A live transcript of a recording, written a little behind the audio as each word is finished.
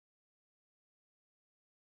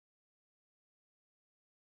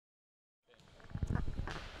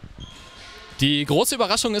Die große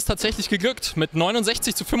Überraschung ist tatsächlich geglückt. Mit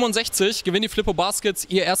 69:65 gewinnen die Flippo Baskets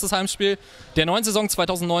ihr erstes Heimspiel der neuen Saison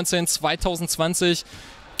 2019-2020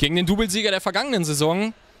 gegen den Doublesieger der vergangenen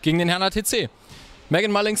Saison, gegen den Herne TC.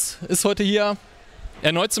 Mullings ist heute hier,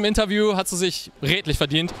 erneut zum Interview, hat sie sich redlich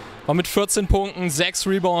verdient. War mit 14 Punkten, 6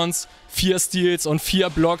 Rebounds, 4 Steals und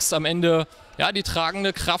 4 Blocks am Ende ja, die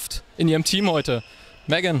tragende Kraft in ihrem Team heute.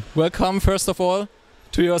 Megan, welcome first of all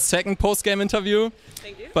to your second post-game interview.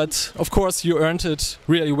 Thank you. But of course you earned it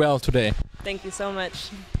really well today. Thank you so much.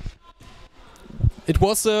 It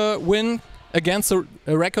was a win against a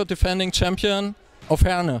record defending champion of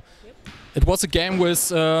Herne. Yep. It was a game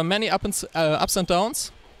with many ups and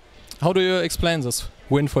downs. How do you explain this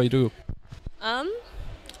win for you? I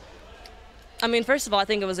mean, first of all, I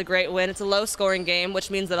think it was a great win. It's a low-scoring game, which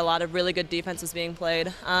means that a lot of really good defense was being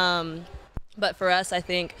played. But for us, I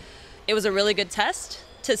think it was a really good test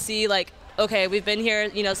to see, like, okay, we've been here,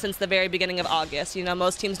 since the very beginning of August.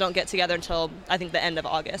 Most teams don't get together until, I think, the end of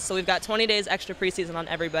August. So we've got 20 days extra preseason on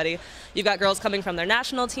everybody. You've got girls coming from their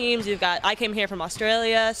national teams. I came here from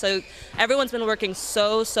Australia. So everyone's been working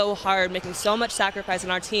so hard, making so much sacrifice in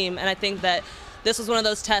our team. And I think that this was one of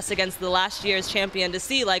those tests against the last year's champion to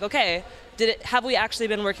see, like, okay, have we actually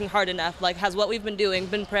been working hard enough? Like, has what we've been doing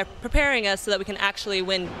been preparing us so that we can actually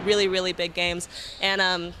win really big games?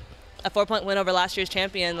 And a 4-point win over last year's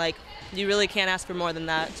champion, like, you really can't ask for more than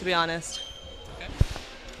that, to be honest. Okay.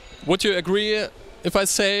 Would you agree if I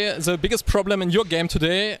say the biggest problem in your game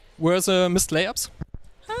today were the missed layups?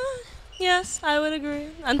 Yes, I would agree,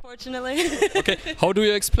 unfortunately. Okay, how do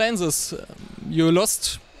you explain this? You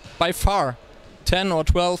lost by far 10 or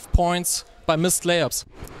 12 points by missed layups.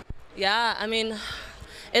 Yeah, I mean,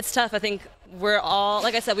 it's tough. I think we're all,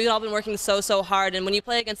 like I said, we've all been working so hard, and when you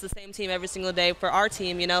play against the same team every single day for our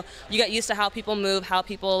team, you get used to how people move, how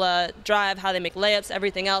people drive, how they make layups,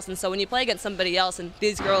 everything else. And so when you play against somebody else, and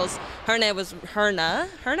these girls, Herne was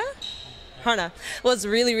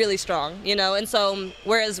really strong, and so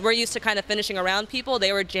whereas we're used to kind of finishing around people,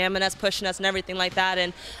 they were jamming us, pushing us, and everything like that.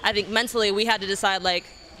 And I think mentally we had to decide, like,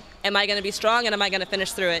 am I going to be strong and am I going to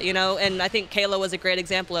finish through it, And I think Kayla was a great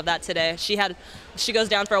example of that today. She goes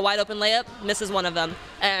down for a wide open layup, misses one of them,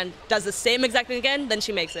 and does the same exact thing again, then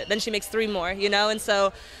she makes it. Then she makes 3 more, And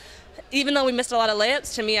so even though we missed a lot of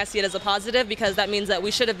layups, to me I see it as a positive because that means that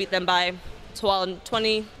we should have beat them by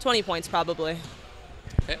 20 points probably.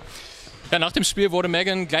 Okay. Ja, nach dem Spiel wurde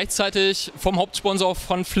Megan gleichzeitig vom Hauptsponsor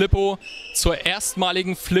von Flippo zur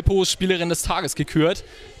erstmaligen Flippo-Spielerin des Tages gekürt.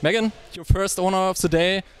 Megan, your first honor of the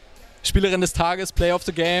day. Spielerin des Tages, Player of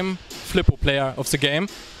the Game, Flippo Player of the Game.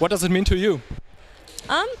 What does it mean to you?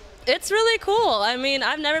 It's really cool. I mean,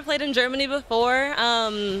 I've never played in Germany before,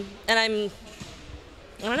 and I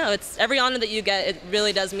don't know, it's every honor that you get, it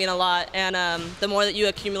really does mean a lot, and the more that you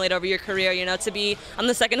accumulate over your career, I'm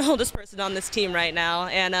the second oldest person on this team right now,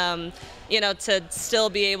 and to still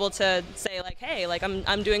be able to say, like, hey, like,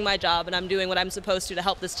 I'm doing my job and I'm doing what I'm supposed to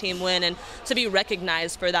help this team win, and to be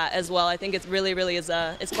recognized for that as well, I think it really is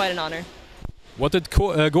it's quite an honor. What did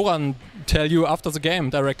Goran tell you after the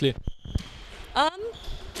game directly?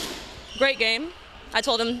 Great game. I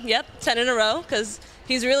told him, yep, 10 in a row, because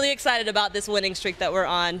he's really excited about this winning streak that we're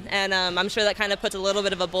on, and I'm sure that kind of puts a little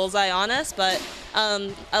bit of a bullseye on us, but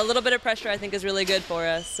a little bit of pressure I think is really good for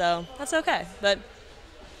us, so that's okay. But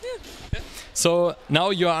yeah. So now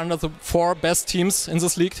you are under the 4 best teams in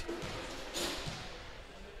this league.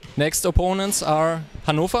 Next opponents are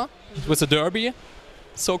Hannover with the Derby,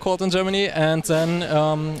 so-called in Germany, and then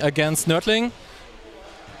against Nördling.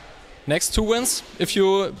 Next 2 wins if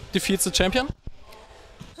you defeat the champion.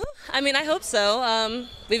 I mean, I hope so.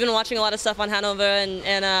 We've been watching a lot of stuff on Hanover,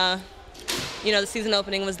 and the season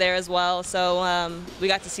opening was there as well, so we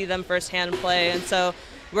got to see them firsthand play, and so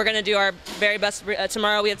we're going to do our very best.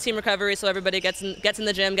 Tomorrow we have team recovery, so everybody gets in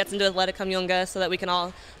the gym, gets into Athleticum Junga, so that we can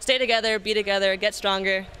all stay together, be together, get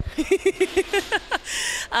stronger.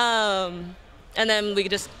 And then we can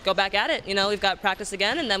just go back at it. We've got practice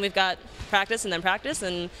again, and then we've got practice, and then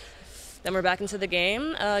we're back into the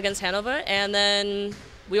game against Hanover, and then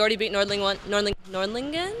we already beat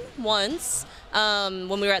Nordlingen once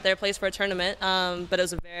when we were at their place for a tournament, but it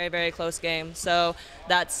was a very close game. So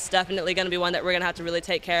that's definitely going to be one that we're going to have to really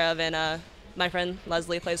take care of. And my friend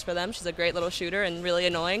Leslie plays for them. She's a great little shooter and really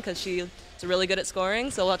annoying because she's really good at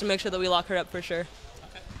scoring. So we'll have to make sure that we lock her up for sure.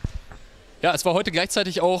 Ja, es war heute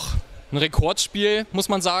gleichzeitig auch ein Rekordspiel, muss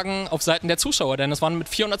man sagen, auf Seiten der Zuschauer, denn es waren mit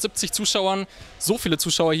 470 Zuschauern so viele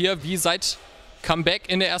Zuschauer hier wie seit Comeback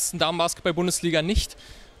in der ersten Damenbasketball-Bundesliga nicht.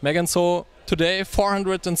 Megan, so today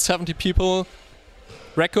 470 people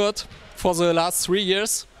record for the last 3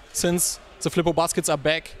 years since the Flippo Baskets are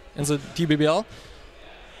back in the DBBL.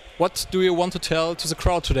 What do you want to tell to the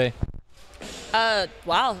crowd today?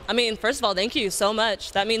 Wow. I mean, first of all, thank you so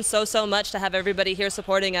much. That means so much to have everybody here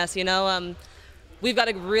supporting us. You know, we've got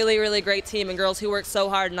a really great team and girls who work so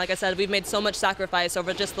hard. And like I said, we've made so much sacrifice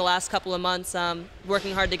over just the last couple of months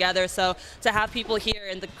working hard together. So to have people here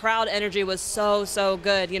and the crowd energy was so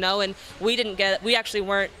good, you know, and we actually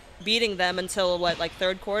weren't beating them until what, like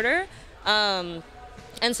third quarter. And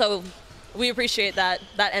so we appreciate that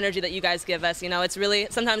energy that you guys give us. You know, it's really,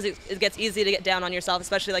 sometimes it gets easy to get down on yourself,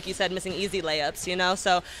 especially like you said, missing easy layups, you know.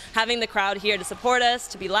 So having the crowd here to support us,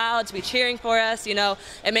 to be loud, to be cheering for us, you know,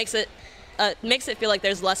 it makes it feel like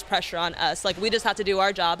there's less pressure on us. Like we just have to do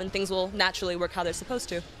our job and things will naturally work how they're supposed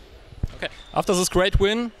to. Okay. After this great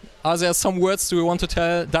win, are there some words do you want to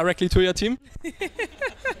tell directly to your team?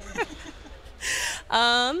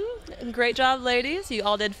 Great job, ladies. You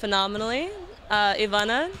all did phenomenally.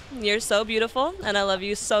 Ivana, you're so beautiful, and I love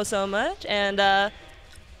you so much. And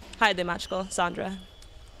hi, Demachko, Sandra.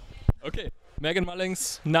 Okay, Megan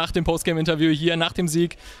Mullings nach dem Postgame-Interview hier, nach dem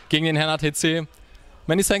Sieg gegen den Herne HTC.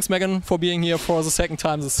 Many thanks, Megan, for being here for the second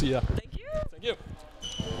time this year. Thank you. Thank you.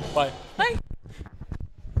 Bye. Bye.